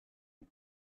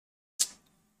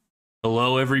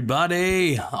Hello,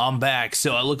 everybody. I'm back.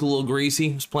 So I look a little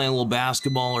greasy. I was playing a little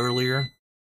basketball earlier.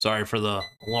 Sorry for the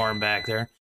alarm back there.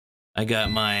 I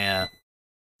got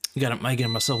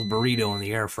making myself a burrito in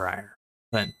the air fryer.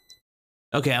 But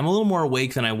okay, I'm a little more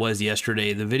awake than I was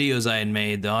yesterday. The videos I had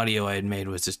made, the audio I had made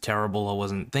was just terrible. I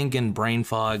wasn't thinking, brain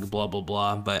fog, blah blah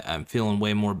blah. But I'm feeling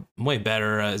way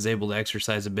better. I was able to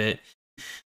exercise a bit.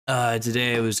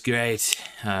 Today it was great.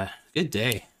 Good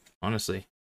day, honestly.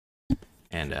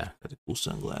 And got the cool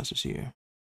sunglasses here.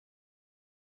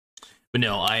 But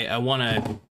no, I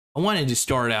wanted to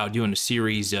start out doing a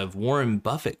series of Warren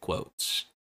Buffett quotes.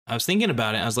 I was thinking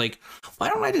about it. I was like, why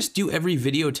don't I just do every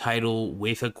video title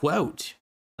with a quote?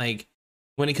 Like,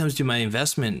 when it comes to my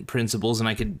investment principles, and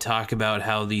I could talk about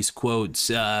how these quotes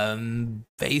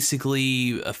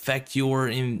basically affect your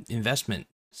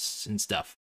investments and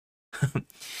stuff.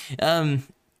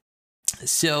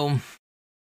 So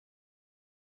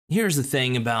here's the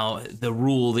thing about the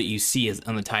rule that you see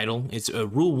on the title. It's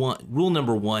rule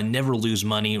number one, never lose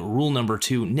money. Rule number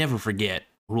two, never forget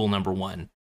rule number one.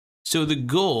 So the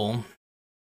goal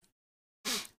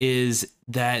is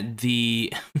that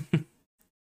the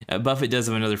Buffett does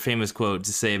have another famous quote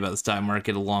to say about the stock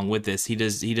market along with this. He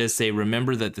does say,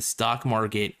 remember that the stock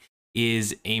market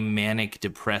is a manic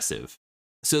depressive.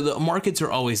 So the markets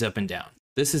are always up and down.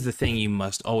 This is the thing you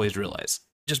must always realize.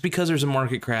 Just because there's a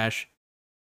market crash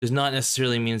does not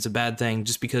necessarily mean it's a bad thing.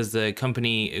 Just because a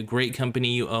great company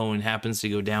you own happens to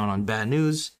go down on bad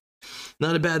news,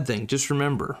 not a bad thing. Just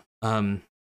remember, the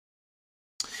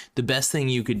best thing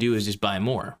you could do is just buy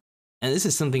more. And this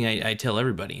is something I tell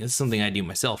everybody. This is something I do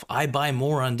myself. I buy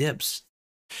more on dips.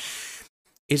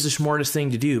 It's the smartest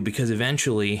thing to do because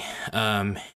eventually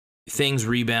things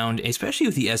rebound, especially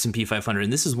with the S&P 500.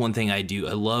 And this is one thing I do.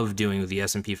 I love doing with the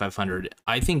S&P 500.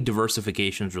 I think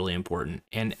diversification is really important.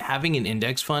 And having an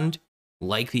index fund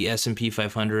like the S&P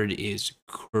 500 is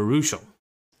crucial.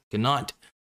 Cannot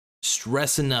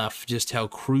stress enough just how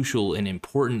crucial and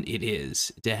important it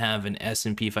is to have an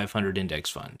S&P 500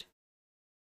 index fund.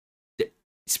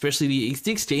 Especially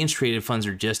the exchange traded funds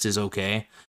are just as okay.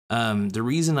 The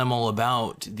reason I'm all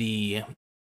about the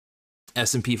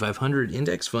S&P 500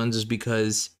 index funds is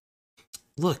because,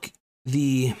 look,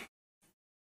 the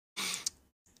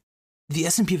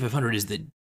S&P 500 is the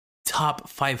top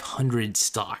 500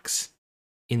 stocks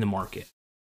in the market.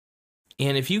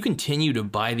 And if you continue to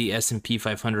buy the S&P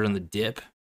 500 on the dip,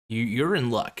 you're in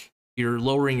luck. You're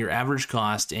lowering your average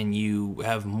cost and you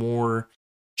have more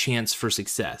chance for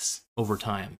success over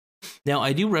time. Now,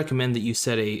 I do recommend that you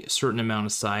set a certain amount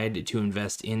aside to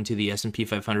invest into the S&P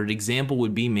 500. Example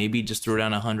would be maybe just throw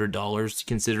down $100,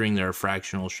 considering there are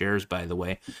fractional shares, by the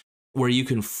way, where you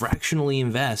can fractionally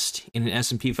invest in an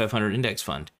S&P 500 index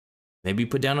fund. Maybe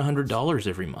put down $100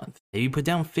 every month. Maybe put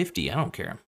down $50. I don't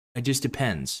care. It just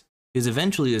depends. Because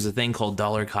eventually there's a thing called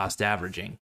dollar cost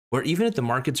averaging, where even if the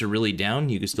markets are really down,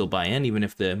 you could still buy in. Even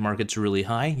if the markets are really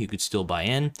high, you could still buy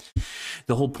in.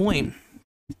 The whole point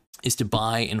is to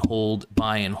buy and hold,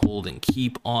 and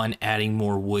keep on adding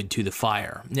more wood to the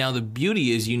fire. Now, the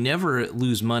beauty is you never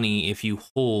lose money if you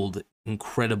hold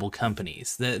incredible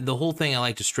companies. The whole thing I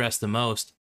like to stress the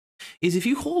most is if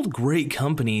you hold great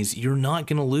companies, you're not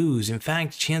going to lose. In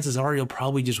fact, chances are you'll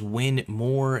probably just win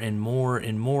more and more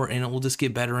and more, and it will just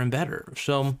get better and better.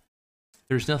 So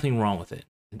there's nothing wrong with it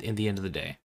at the end of the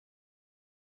day.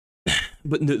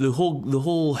 But the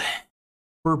whole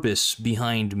purpose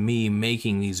behind me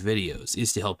making these videos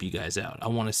is to help you guys out. I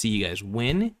want to see you guys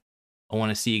win. I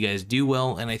want to see you guys do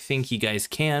well, and I think you guys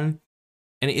can.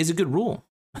 And it is a good rule.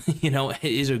 You know, it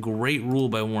is a great rule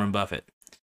by Warren Buffett.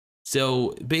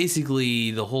 So basically,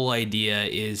 the whole idea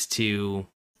is to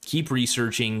keep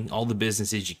researching all the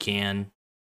businesses you can.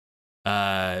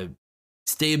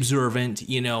 Stay observant,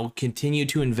 you know, continue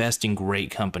to invest in great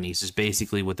companies is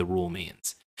basically what the rule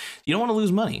means. You don't want to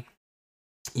lose money.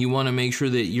 You want to make sure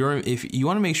that you want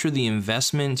to make sure the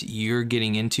investment you're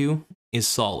getting into is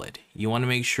solid. You want to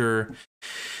make sure,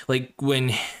 like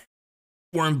when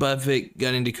Warren Buffett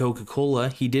got into Coca-Cola,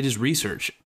 he did his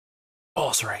research.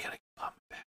 Oh, sorry, I gotta pop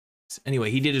my back. Anyway,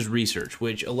 he did his research,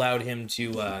 which allowed him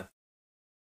to,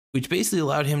 which basically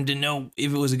allowed him to know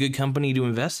if it was a good company to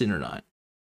invest in or not.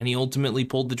 And he ultimately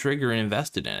pulled the trigger and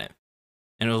invested in it.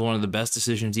 And it was one of the best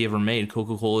decisions he ever made.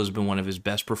 Coca-Cola has been one of his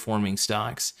best performing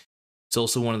stocks. It's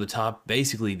also one of the top,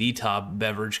 basically the top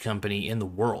beverage company in the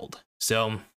world.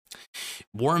 So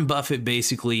Warren Buffett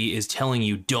basically is telling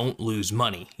you don't lose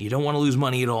money. You don't want to lose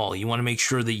money at all. You want to make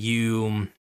sure that you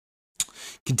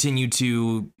continue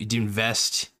to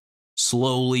invest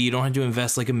slowly. You don't have to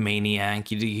invest like a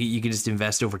maniac. You can just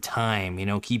invest over time, you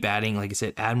know, keep adding, like I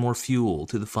said, add more fuel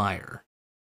to the fire.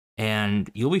 and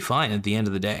you'll be fine at the end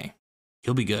of the day.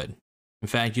 You'll be good. In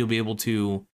fact, you'll be able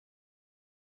to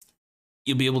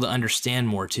understand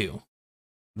more too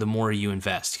the more you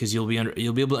invest, because you'll be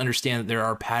able to understand that there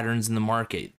are patterns in the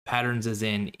market. Patterns as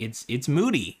in it's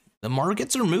moody. The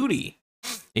markets are moody.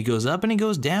 It goes up and it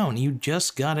goes down. You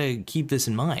just gotta keep this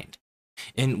in mind.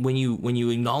 And when you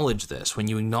acknowledge this, when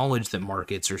you acknowledge that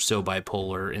markets are so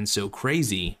bipolar and so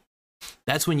crazy,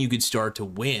 that's when you could start to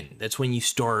win. That's when you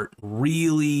start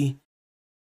really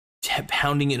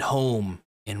pounding it home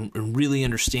and really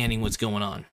understanding what's going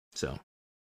on. So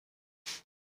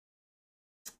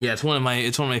yeah, it's one of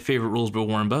my favorite rules by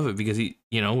Warren Buffett, because he,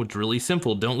 it's really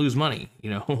simple. Don't lose money.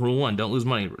 Rule 1, don't lose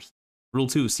money. Rule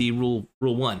 2, see rule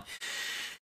 1.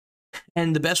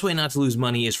 And the best way not to lose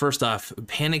money is, first off,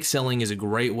 panic selling is a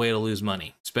great way to lose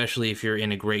money, especially if you're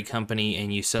in a great company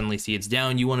and you suddenly see it's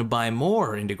down. You want to buy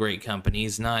more into great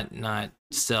companies, not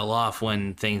sell off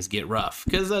when things get rough,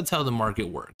 because that's how the market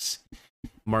works.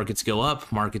 Markets go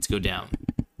up, markets go down.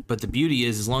 But the beauty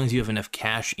is, as long as you have enough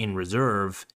cash in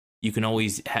reserve, you can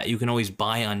always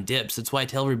buy on dips. That's why I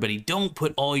tell everybody, don't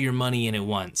put all your money in at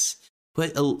once.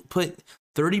 Put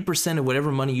 30% of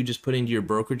whatever money you just put into your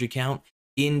brokerage account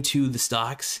into the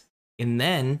stocks, and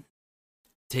then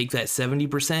take that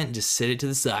 70%, just sit it to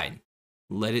the side.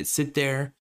 Let it sit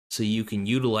there so you can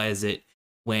utilize it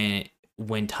when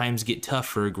times get tough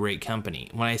for a great company.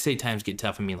 When I say times get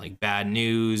tough, I mean like bad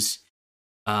news,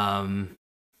 or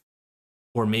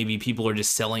maybe people are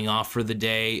just selling off for the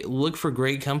day. Look for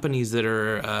great companies that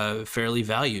are fairly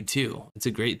valued too. It's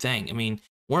a great thing. I mean,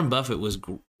 Warren Buffett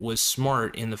was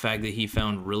smart in the fact that he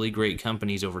found really great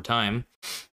companies over time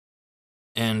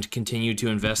and continued to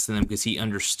invest in them because he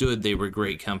understood they were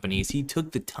great companies. He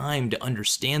took the time to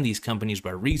understand these companies by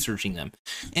researching them.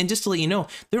 And just to let you know,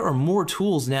 there are more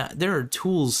tools now. There are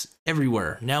tools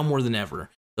everywhere now more than ever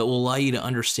that will allow you to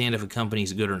understand if a company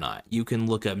is good or not. You can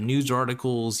look up news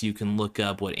articles. You can look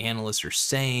up what analysts are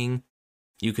saying.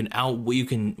 You can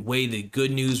weigh the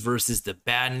good news versus the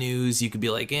bad news. You could be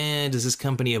like, does this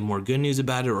company have more good news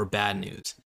about it or bad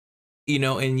news?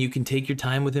 And you can take your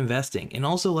time with investing. And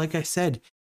also, like I said,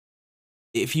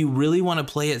 if you really want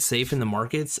to play it safe in the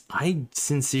markets, I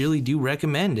sincerely do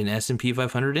recommend an S&P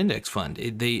 500 index fund.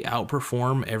 They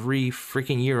outperform every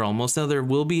freaking year almost. Now, there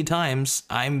will be times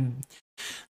I'm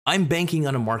banking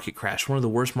on a market crash, one of the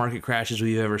worst market crashes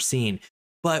we've ever seen.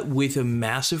 But with a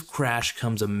massive crash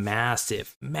comes a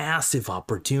massive, massive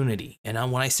opportunity. And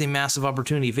when I say massive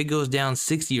opportunity, if it goes down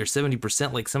 60 or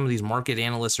 70% like some of these market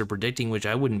analysts are predicting, which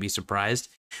I wouldn't be surprised,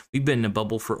 we've been in a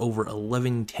bubble for over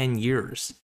 10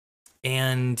 years.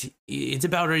 And it's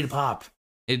about ready to pop.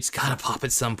 It's got to pop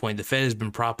at some point. The Fed has been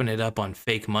propping it up on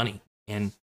fake money.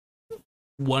 And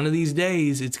one of these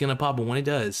days, it's going to pop. And when it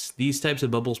does, these types of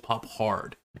bubbles pop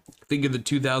hard. Think of the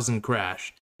 2000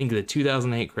 crash. Think of the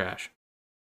 2008 crash.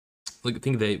 Think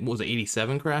of the, what was it,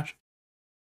 87 crash?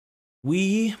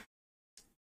 We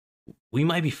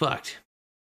might be fucked.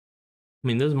 I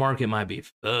mean, this market might be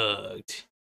fucked.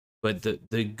 But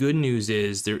the good news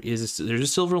is there's a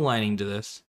silver lining to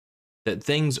this, that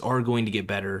things are going to get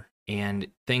better, and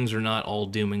things are not all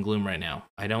doom and gloom right now.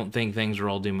 I don't think things are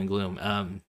all doom and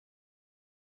gloom.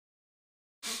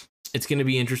 It's going to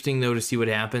be interesting though to see what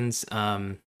happens.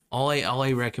 All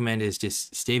I recommend is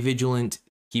just stay vigilant.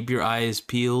 Keep your eyes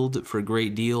peeled for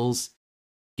great deals.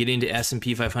 Get into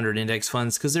S&P 500 index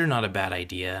funds because they're not a bad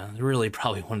idea. They're really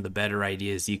probably one of the better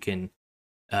ideas you can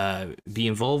be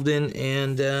involved in.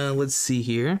 And let's see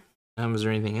here. Is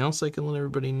there anything else I can let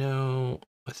everybody know?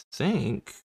 I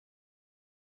think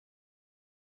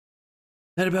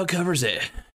that about covers it.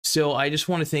 So I just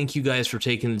want to thank you guys for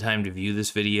taking the time to view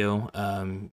this video.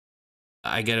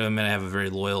 I gotta admit, I have a very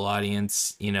loyal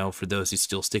audience, for those who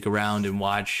still stick around and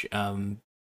watch.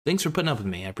 Thanks for putting up with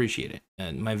me. I appreciate it.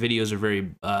 And my videos are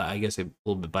very, I guess, a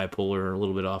little bit bipolar, a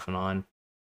little bit off and on.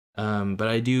 But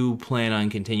I do plan on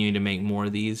continuing to make more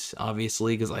of these,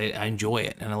 obviously, because I enjoy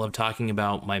it. And I love talking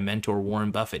about my mentor,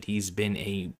 Warren Buffett. He has been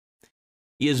a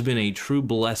true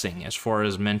blessing as far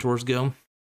as mentors go.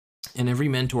 And every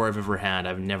mentor I've ever had,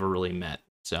 I've never really met.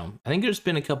 So I think there's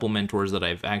been a couple mentors that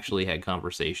I've actually had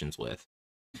conversations with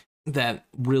that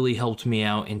really helped me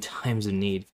out in times of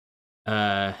need.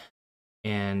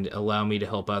 And allow me to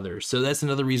help others. So that's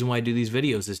another reason why I do these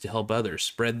videos, is to help others,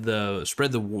 spread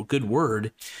the good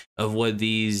word of what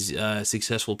these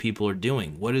successful people are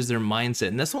doing. What is their mindset?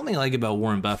 And that's one thing I like about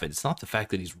Warren Buffett. It's not the fact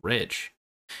that he's rich.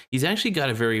 He's actually got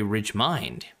a very rich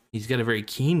mind. He's got a very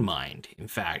keen mind, in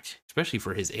fact, especially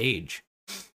for his age.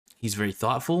 He's very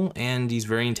thoughtful and he's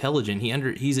very intelligent.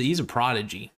 He's a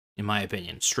prodigy, in my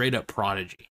opinion, straight up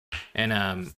prodigy.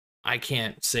 And I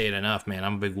can't say it enough, man.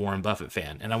 I'm a big Warren Buffett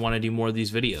fan, and I want to do more of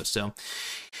these videos. So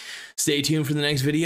stay tuned for the next video.